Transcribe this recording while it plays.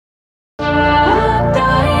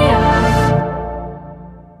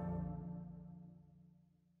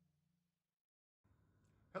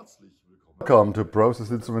Welcome to Process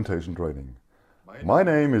Instrumentation Training. My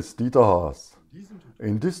name is Dieter Haas.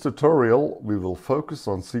 In this tutorial we will focus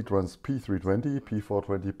on SITRANS P320,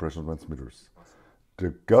 P420 pressure transmitters. The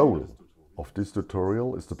goal of this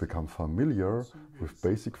tutorial is to become familiar with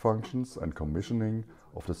basic functions and commissioning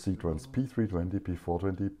of the SITRANS P320,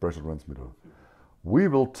 P420 pressure transmitter. We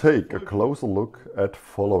will take a closer look at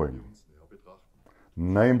following: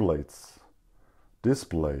 nameplates,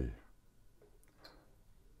 display,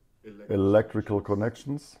 electrical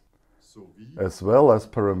connections, as well as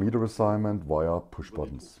parameter assignment via push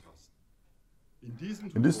buttons.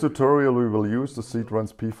 In this tutorial we will use the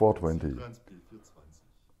SITRANS P420.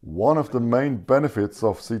 One of the main benefits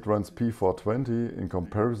of SITRANS P420 in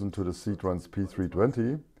comparison to the SITRANS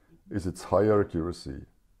P320 is its higher accuracy.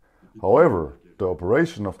 However, the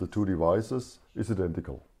operation of the two devices is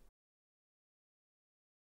identical.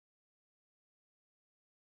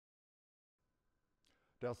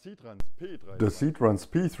 The SITRANS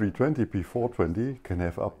P320 P420 can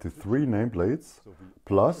have up to 3 nameplates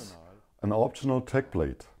plus an optional tech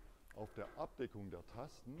plate.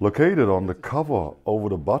 Located on the cover over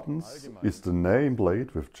the buttons is the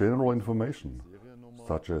nameplate with general information,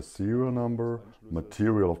 such as serial number,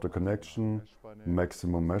 material of the connection,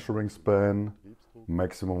 maximum measuring span,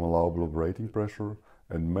 maximum allowable operating pressure,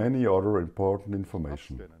 and many other important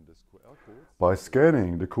information. By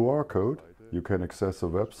scanning the QR code, you can access a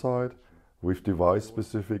website with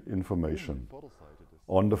device-specific information.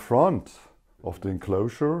 On the front of the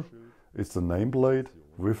enclosure is the nameplate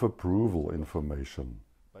with approval information.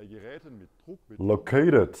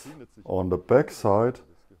 Located on the back side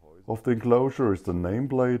of the enclosure is the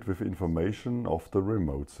nameplate with information of the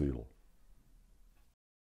remote seal.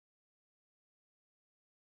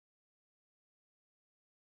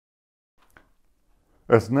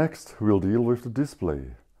 As next, we'll deal with the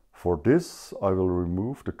display. For this, I will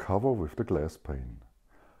remove the cover with the glass pane.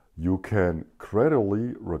 You can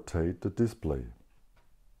gradually rotate the display.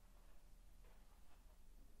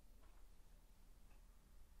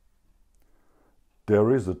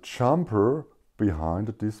 There is a jumper behind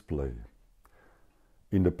the display.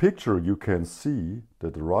 In the picture you can see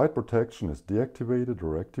that the right protection is deactivated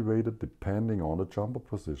or activated depending on the jumper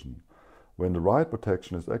position. When the right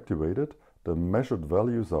protection is activated, the measured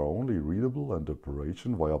values are only readable and the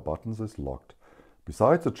operation via buttons is locked.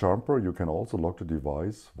 Besides the jumper, you can also lock the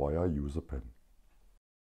device via user pen.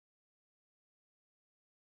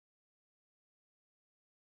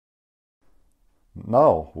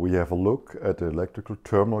 Now we have a look at the electrical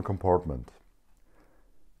terminal compartment.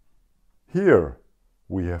 Here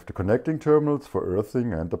we have the connecting terminals for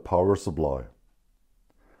earthing and the power supply.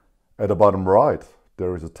 At the bottom right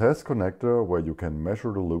there is a test connector where you can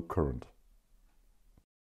measure the loop current.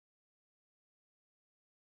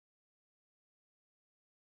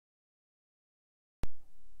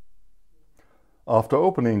 After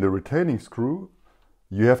opening the retaining screw,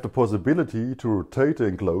 you have the possibility to rotate the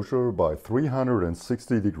enclosure by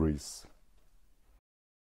 360 degrees.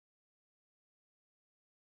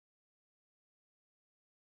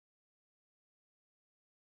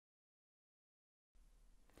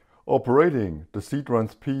 Operating the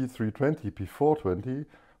SITRANS P320 P420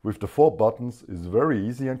 with the 4 buttons is very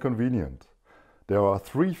easy and convenient. There are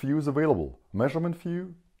 3 views available: measurement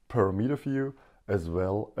view, parameter view, as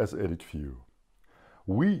well as edit view.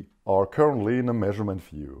 We are currently in a measurement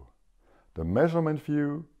view. The measurement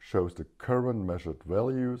view shows the current measured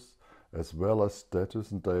values as well as status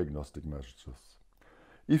and diagnostic messages.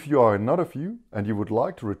 If you are in another view and you would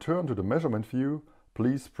like to return to the measurement view,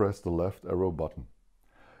 please press the left arrow button.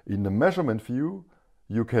 In the measurement view,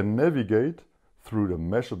 you can navigate through the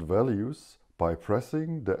measured values by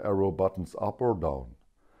pressing the arrow buttons up or down.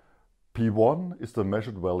 P1 is the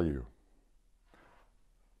measured value.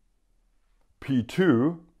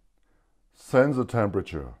 P2, sensor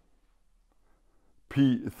temperature.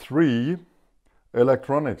 P3,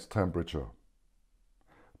 electronics temperature.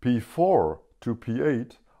 P4 to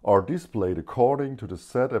P8 are displayed according to the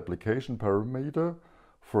set application parameter,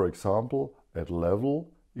 for example at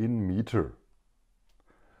level in meter.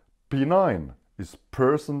 P9 is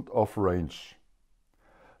percent of range.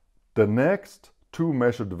 The next 2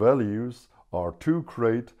 measured values are 2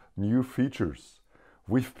 great new features.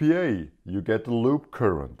 With PA you get the loop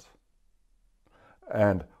current,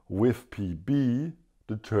 and with PB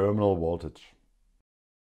the terminal voltage.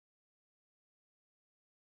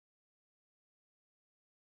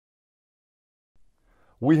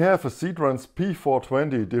 We have a SITRANS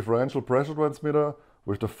P420 differential pressure transmitter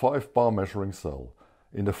with the 5-bar measuring cell.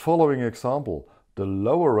 In the following example, the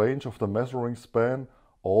lower range of the measuring span,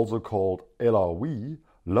 also called LRV,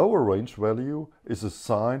 lower range value is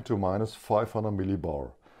assigned to minus 500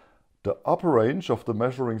 millibar. The upper range of the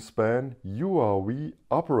measuring span URV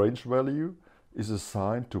upper range value is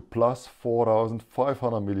assigned to plus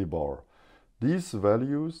 4500 millibar. These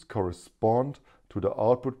values correspond to the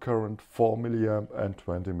output current 4 mA and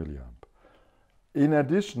 20 mA. In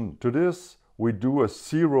addition to this, we do a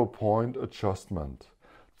 0-point adjustment.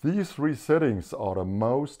 These three settings are the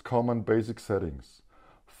most common basic settings.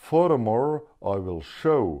 Furthermore, I will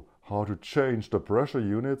show how to change the pressure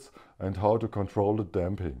units and how to control the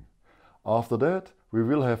damping. After that, we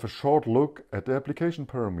will have a short look at the application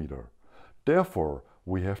parameter. Therefore,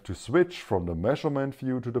 we have to switch from the measurement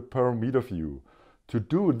view to the parameter view. To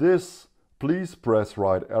do this, please press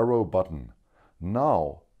right arrow button.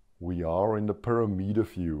 Now we are in the parameter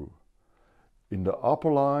view. In the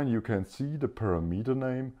upper line you can see the parameter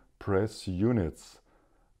name press units.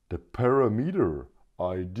 The parameter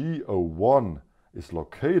ID 01 is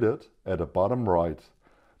located at the bottom right.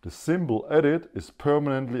 The symbol edit is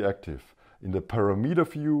permanently active. In the parameter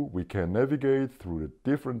view we can navigate through the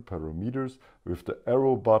different parameters with the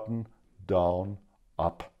arrow button down,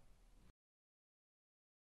 up.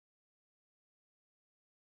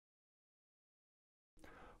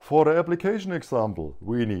 For the application example,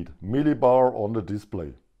 we need millibar on the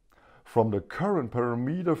display. From the current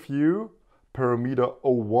parameter view, parameter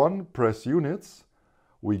 01 press units,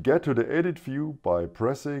 we get to the edit view by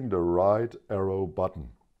pressing the right arrow button.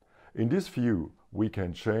 In this view, we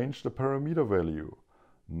can change the parameter value.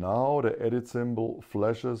 Now the edit symbol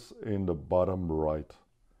flashes in the bottom right.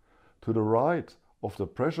 To the right of the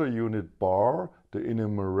pressure unit bar, the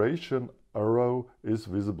enumeration arrow is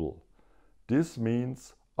visible. This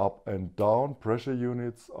means up and down pressure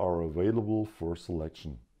units are available for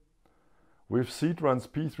selection. With SITRANS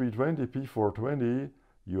P320, P420,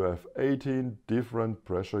 you have 18 different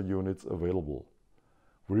pressure units available.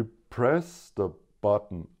 We press the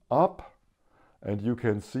button up and you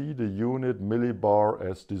can see the unit millibar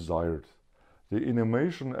as desired. The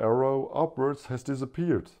enumeration arrow upwards has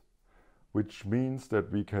disappeared, which means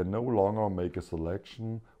that we can no longer make a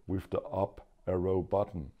selection with the up arrow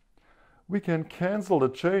button. We can cancel the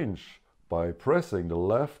change by pressing the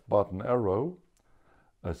left button arrow.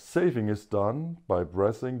 A saving is done by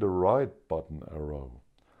pressing the right button arrow.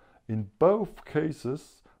 In both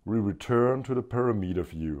cases, we return to the parameter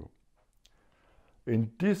view.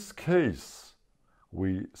 In this case,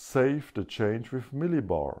 we save the change with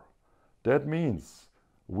millibar. That means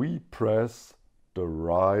we press the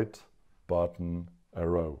right button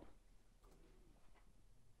arrow.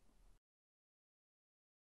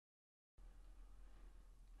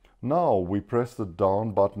 Now we press the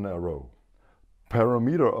down button arrow.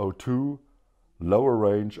 Parameter 02 lower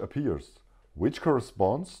range appears, which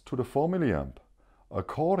corresponds to the 4 mA.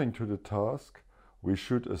 According to the task, we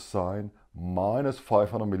should assign minus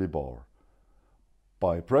 500 millibar.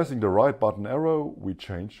 By pressing the right button arrow, we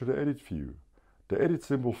change to the edit view. The edit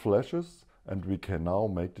symbol flashes and we can now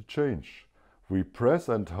make the change. We press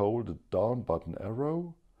and hold the down button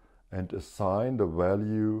arrow and assign the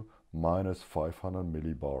value minus 500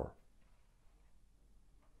 millibar.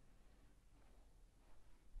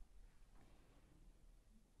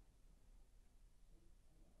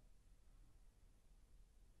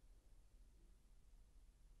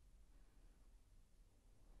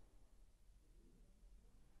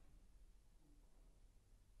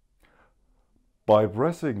 By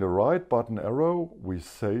pressing the right button arrow, we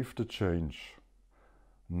save the change.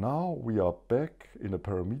 Now we are back in the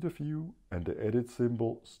parameter view and the edit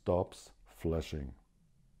symbol stops flashing.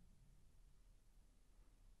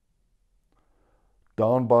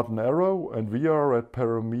 Down button arrow and we are at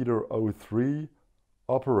parameter 03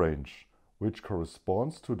 upper range, which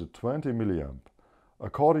corresponds to the 20 mA.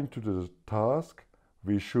 According to the task,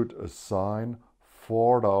 we should assign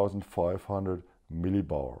 4500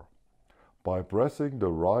 millibar. By pressing the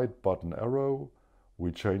right button arrow,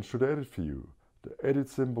 we change to the edit view. The edit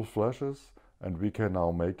symbol flashes and we can now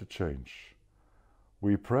make the change.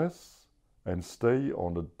 We press and stay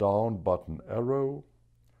on the down button arrow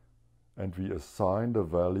and we assign the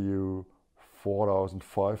value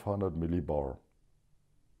 4500 millibar.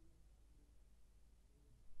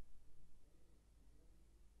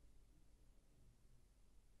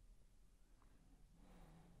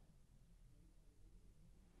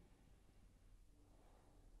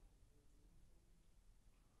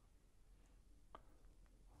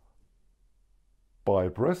 By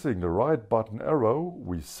pressing the right button arrow,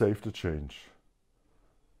 we save the change.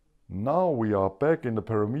 Now we are back in the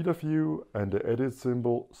parameter view and the edit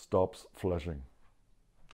symbol stops flashing.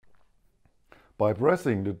 By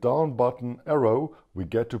pressing the down button arrow, we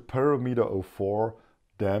get to parameter 04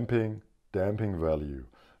 damping value.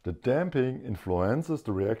 The damping influences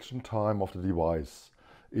the reaction time of the device.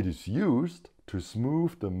 It is used to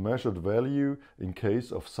smooth the measured value in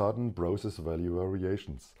case of sudden process value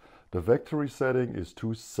variations. The factory setting is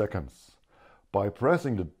 2 seconds. By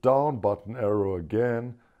pressing the down button arrow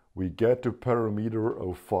again, we get to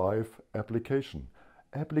parameter 05 application.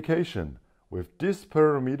 With this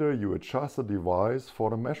parameter you adjust the device for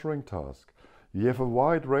the measuring task. You have a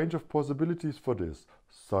wide range of possibilities for this,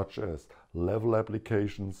 such as level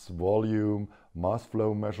applications, volume, mass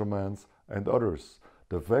flow measurements and others.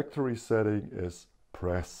 The factory setting is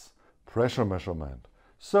pressure measurement,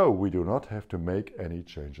 so we do not have to make any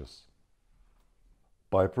changes.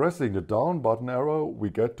 By pressing the down button arrow, we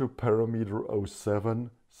get to parameter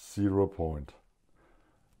 07, 0 point.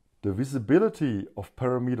 The visibility of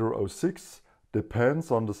parameter 06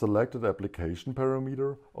 depends on the selected application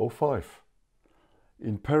parameter 05.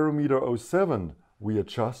 In parameter 07, we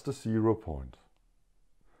adjust the 0 point.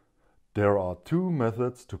 There are 2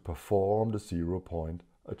 methods to perform the 0 point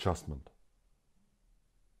adjustment.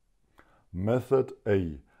 Method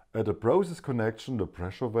A. At the process connection, the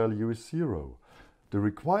pressure value is 0. The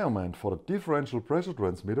requirement for the differential pressure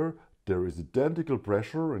transmitter, there is identical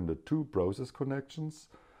pressure in the 2 process connections.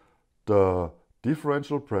 The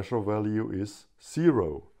differential pressure value is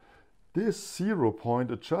 0. This 0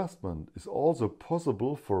 point adjustment is also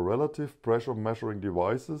possible for relative pressure measuring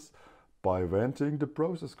devices by venting the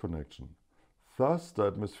process connection. Thus, the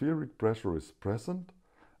atmospheric pressure is present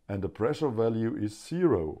and the pressure value is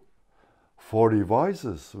 0. For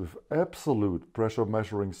devices with absolute pressure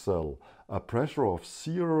measuring cell, a pressure of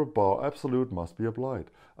 0 bar absolute must be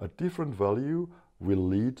applied. A different value will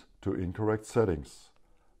lead to incorrect settings.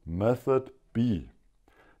 Method B.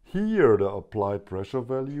 Here the applied pressure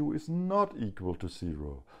value is not equal to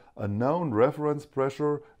 0. A known reference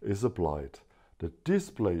pressure is applied. The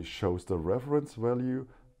display shows the reference value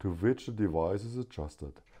to which the device is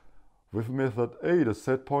adjusted. With method A, the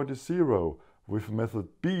set point is 0. With method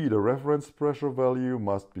B, the reference pressure value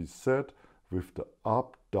must be set with the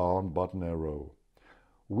up-down button arrow.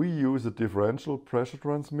 We use a differential pressure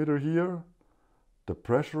transmitter here. The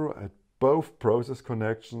pressure at both process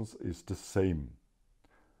connections is the same.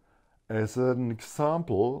 As an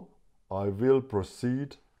example, I will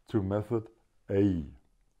proceed to method A.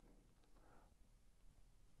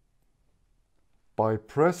 By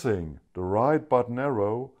pressing the right button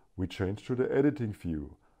arrow, we change to the editing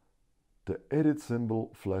view. The edit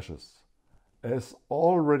symbol flashes. As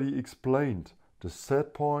already explained, the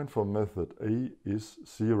set point for method A is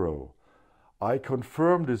 0. I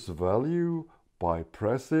confirm this value by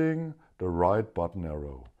pressing the right button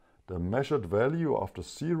arrow. The measured value after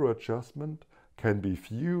 0 adjustment can be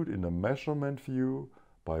viewed in the measurement view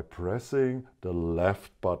by pressing the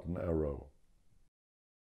left button arrow.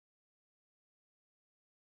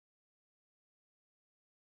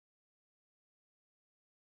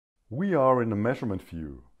 We are in the measurement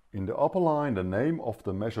view. In the upper line, the name of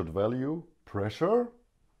the measured value, pressure,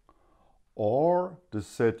 or the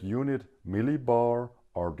set unit millibar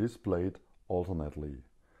are displayed alternately.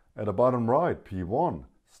 At the bottom right, P1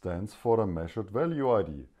 stands for the measured value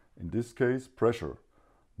ID, in this case pressure.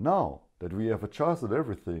 Now that we have adjusted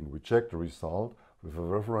everything, we check the result with a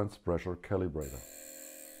reference pressure calibrator.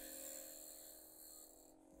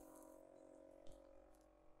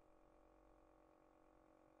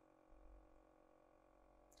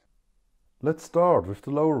 Let's start with the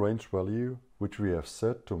lower range value, which we have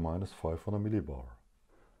set to minus 500 millibar.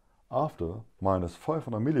 After minus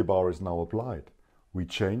 500 millibar is now applied, we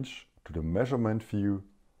change to the measurement view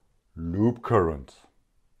loop current.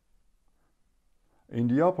 In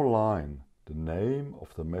the upper line, the name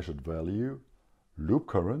of the measured value, loop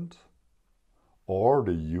current, or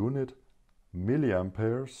the unit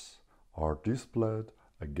milliamperes are displayed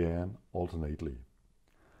again alternately.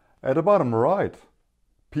 At the bottom right,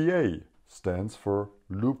 PA stands for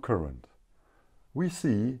loop current. We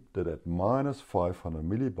see that at minus 500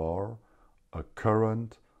 millibar, a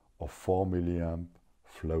current of 4 milliamp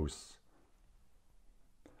flows.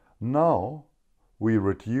 Now we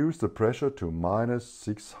reduce the pressure to minus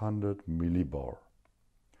 600 millibar.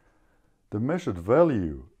 The measured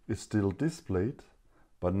value is still displayed,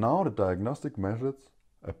 but now the diagnostic method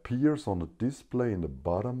appears on the display in the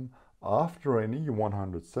bottom after an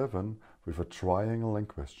E107 with a triangle and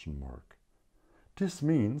question mark. This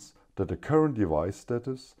means that the current device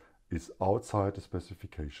status is outside the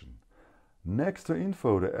specification. Next to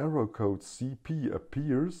info, the arrow code CP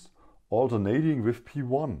appears, alternating with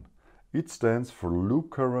P1. It stands for loop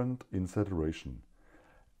current in saturation.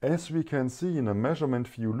 As we can see in the measurement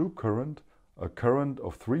view loop current, a current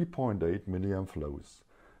of 3.8 milliamp flows.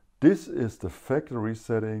 This is the factory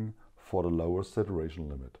setting for the lower saturation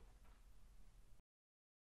limit.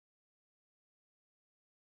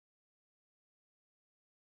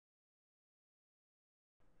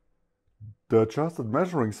 The adjusted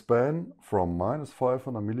measuring span from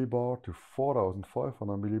 -500 millibar to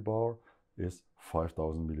 4500 millibar is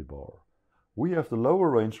 5000 millibar. We have the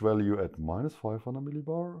lower range value at -500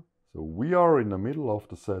 millibar, so we are in the middle of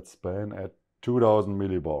the set span at 2000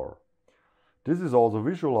 millibar. This is also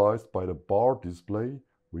visualized by the bar display,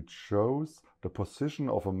 which shows the position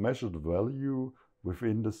of a measured value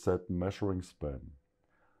within the set measuring span.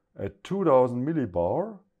 At 2000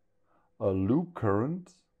 millibar, a loop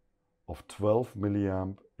current of 12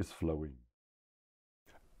 milliamp is flowing.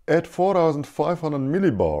 At 4500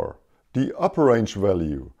 millibar, the upper range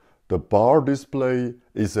value, the bar display,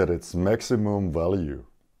 is at its maximum value.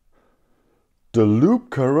 The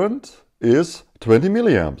loop current is 20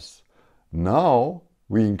 milliamps. Now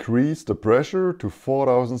we increase the pressure to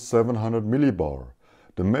 4700 millibar.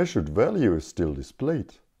 The measured value is still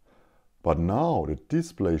displayed. But now the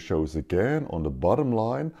display shows again on the bottom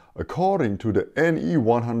line, according to the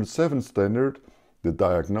NE107 standard, the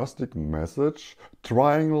diagnostic message,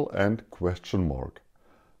 triangle and question mark.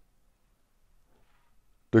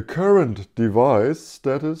 The current device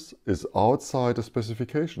status is outside the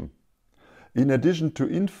specification. In addition to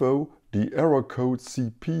info, the error code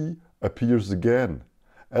CP appears again,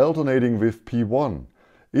 alternating with P1.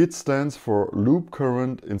 It stands for loop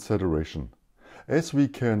current in saturation. As we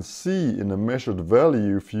can see in the measured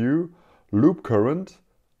value view, loop current,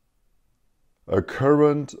 a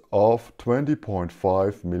current of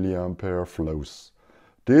 20.5 milliampere flows.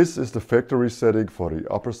 This is the factory setting for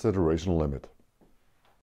the upper saturation limit.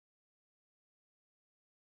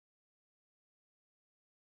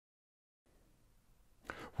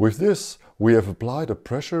 With this, we have applied a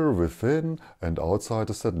pressure within and outside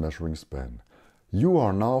the set measuring span. You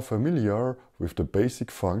are now familiar with the basic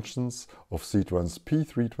functions of SITRANS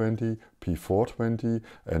P320, P420,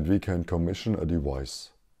 and we can commission a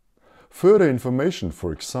device. Further information,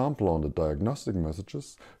 for example on the diagnostic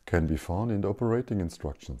messages, can be found in the operating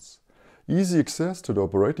instructions. Easy access to the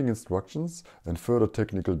operating instructions and further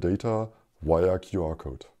technical data via QR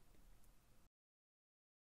code.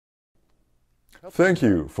 Thank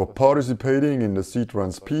you for participating in the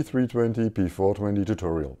SITRANS P320, P420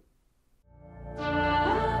 tutorial.